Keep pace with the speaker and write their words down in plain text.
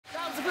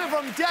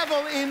from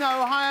Devil in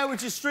Ohio,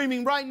 which is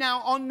streaming right now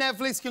on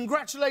Netflix.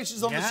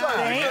 Congratulations on the show.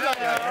 Thank you. Tell us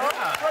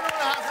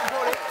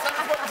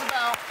what it's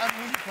about and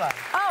who you play.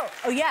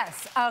 Oh,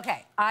 yes.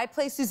 Okay. I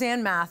play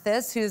Suzanne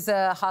Mathis, who's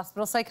a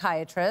hospital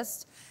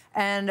psychiatrist,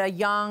 and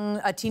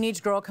a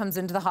teenage girl comes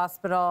into the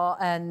hospital,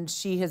 and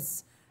she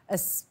has,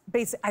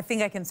 I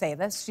think I can say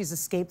this, she's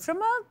escaped from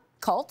a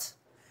cult.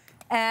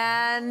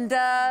 And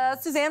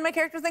Suzanne, my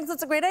character, thinks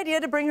it's a great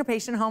idea to bring her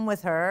patient home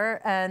with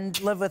her and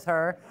live with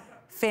her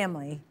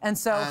family. And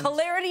so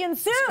hilarity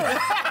ensues. Now,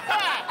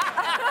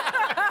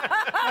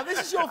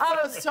 this is your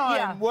first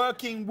time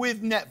working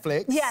with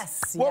Netflix.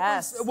 Yes,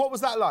 What was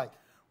that like?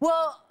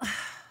 Well, it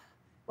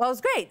was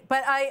great.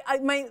 But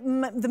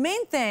the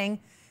main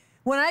thing,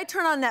 when I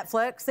turn on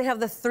Netflix, they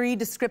have the 3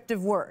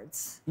 descriptive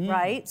words,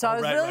 right? So I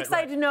was really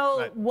excited to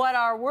know what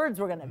our words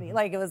were going to be.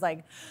 Like, it was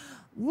like,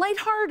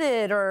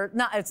 lighthearted, or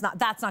not,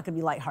 that's not gonna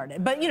be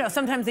lighthearted, but you know,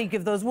 sometimes they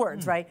give those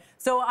words, right?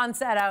 So on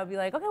set, I would be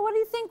like, okay, what do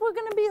you think we're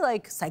gonna be?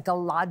 Like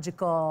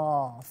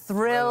psychological,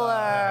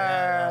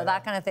 thriller,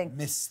 that kind of thing.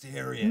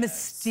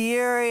 Mysterious. Do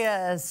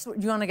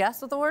you wanna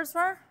guess what the words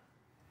were?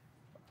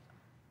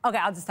 Okay,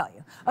 I'll just tell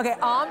you. Okay,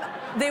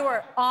 they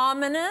were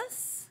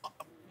ominous,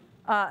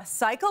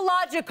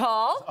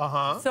 psychological,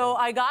 so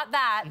I got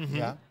that.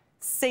 Yeah.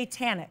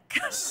 Satanic.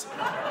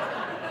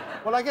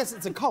 Well, I guess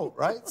it's a cult,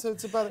 right? So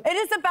it's about... It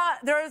is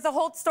about... There is a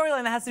whole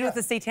storyline that has to do with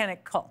the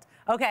satanic cult.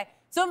 Okay,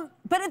 so...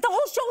 But the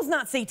whole show's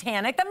not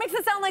satanic. That makes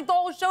it sound like the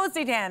whole show is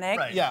satanic.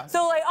 Right, yeah.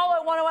 So, like, oh,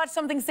 I want to watch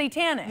something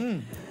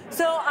satanic.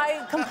 So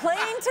I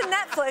complained to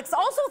Netflix,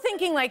 also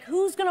thinking, like,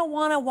 who's going to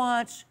want to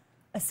watch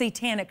a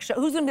satanic show?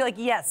 Who's going to be like,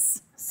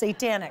 yes,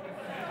 satanic?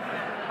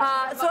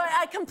 So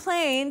I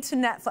complained to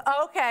Netflix.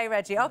 Okay,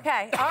 Reggie,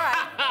 okay, all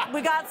right.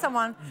 We got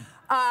someone.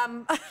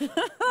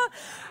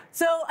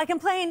 So I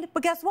complained,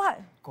 but guess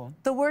what? Go on.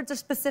 The words are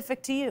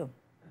specific to you.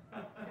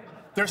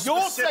 They're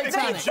specific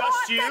to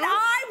just you? That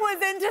I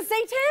was into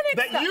satanic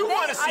that stuff. You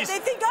want to see... They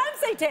think I'm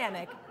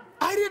satanic.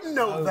 I didn't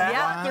know that.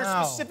 Yeah.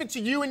 They're specific to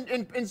you and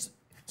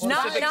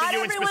not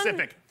everyone,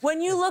 specific.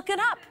 When you look it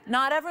up,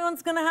 not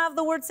everyone's going to have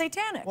the word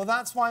satanic. Well,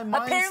 that's why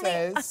mine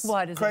says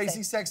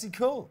crazy, sexy,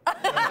 cool.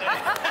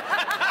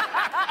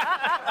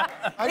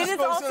 I just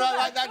supposed to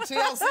like that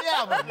TLC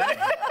album.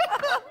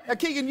 Now,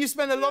 Keegan, you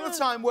spent a lot of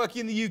time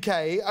working in the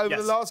UK over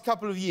the last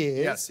couple of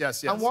years.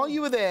 Yes. And while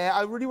you were there,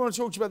 I really want to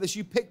talk to you about this.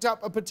 You picked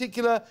up a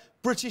particular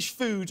British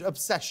food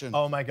obsession.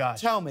 Oh, my gosh.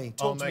 Tell me,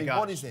 talk to me.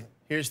 What is it?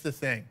 Here's the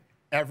thing.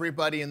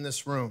 Everybody in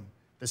this room,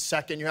 the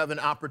second you have an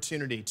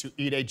opportunity to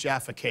eat a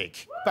Jaffa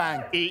cake,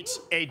 bang, eat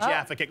a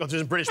Jaffa cake. Oh,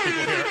 there's British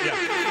people here.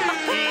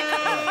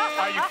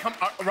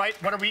 Right?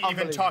 What are we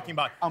even talking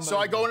about? So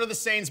I go into the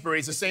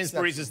Sainsbury's. The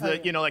Sainsbury's is the,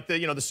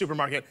 the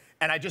supermarket,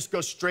 and I just go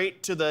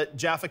straight to the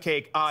Jaffa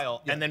cake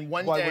aisle. And then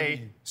one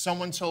day,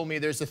 someone told me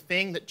there's a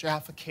thing that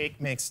Jaffa cake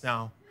makes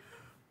now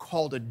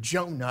called a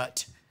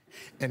donut,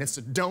 and it's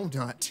a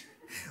donut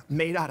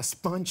made out of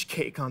sponge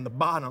cake on the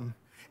bottom.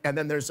 And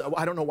then there's,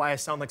 I don't know why I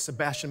sound like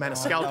Sebastian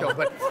Maniscalco,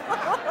 but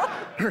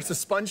there's a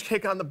sponge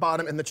cake on the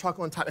bottom and the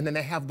chocolate on top, and then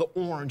they have the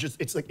orange.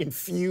 It's like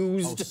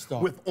infused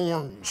with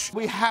orange.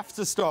 We have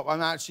to stop.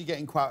 I'm actually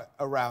getting quite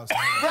aroused.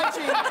 Reggie,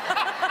 do you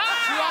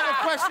have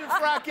a question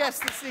for our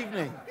guest this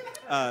evening?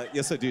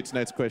 Yes, I do.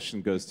 Tonight's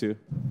question goes to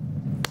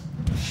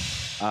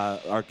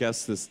our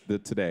guest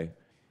today.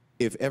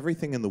 If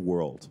everything in the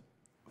world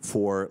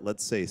for,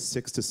 let's say,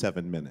 6 to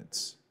 7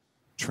 minutes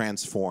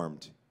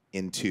transformed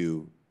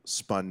into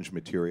sponge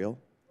material,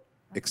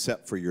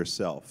 except for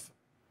yourself,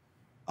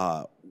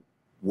 how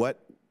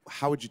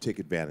would you take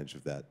advantage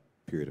of that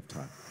period of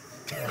time?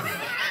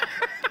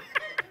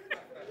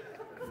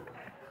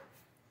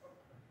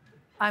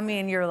 I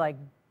mean, you're like,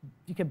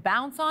 you could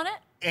bounce on it?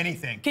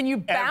 Anything. Can you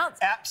bounce?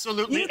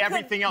 Absolutely.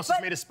 Everything else is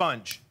made of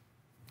sponge.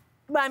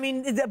 I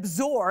mean, it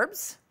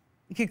absorbs.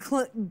 You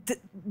could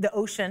the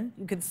ocean.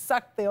 You could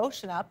suck the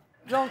ocean up.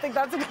 I don't think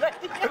that's a good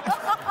idea.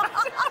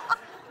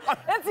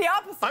 That's the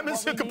opposite. I'm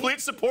in complete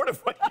support of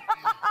what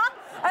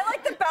I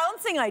like the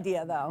bouncing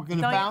idea, though. We're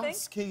going to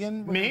bounce,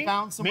 Keegan. We're gonna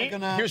bounce and we're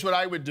gonna... Here's what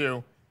I would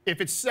do.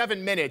 If it's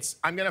 7 minutes,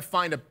 I'm going to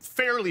find a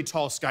fairly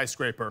tall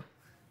skyscraper.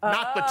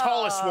 Not the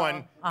tallest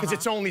one, because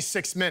it's only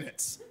 6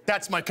 minutes.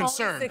 That's my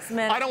concern. Only 6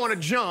 minutes. I don't want to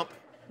jump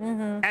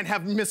and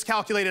have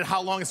miscalculated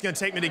how long it's going to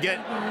take me to get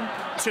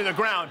to the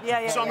ground.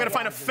 So I'm going to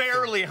find a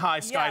fairly high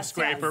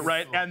skyscraper,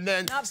 right? And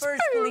then... Not Burj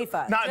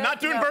Khalifa. Not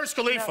doing Burj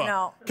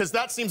Khalifa. Because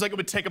that seems like it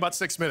would take about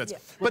 6 minutes.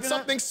 But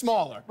something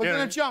smaller. We're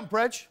going to jump,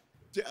 Reg.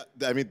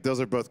 I mean, those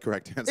are both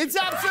correct answers. It's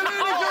absolutely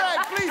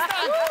correct. Please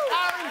thank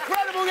our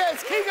incredible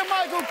guests,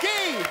 Keegan-Michael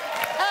Key,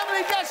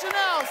 Emily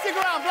Deschanel. Stick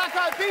around, Black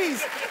Eyed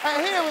Peas are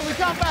here when we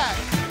come back.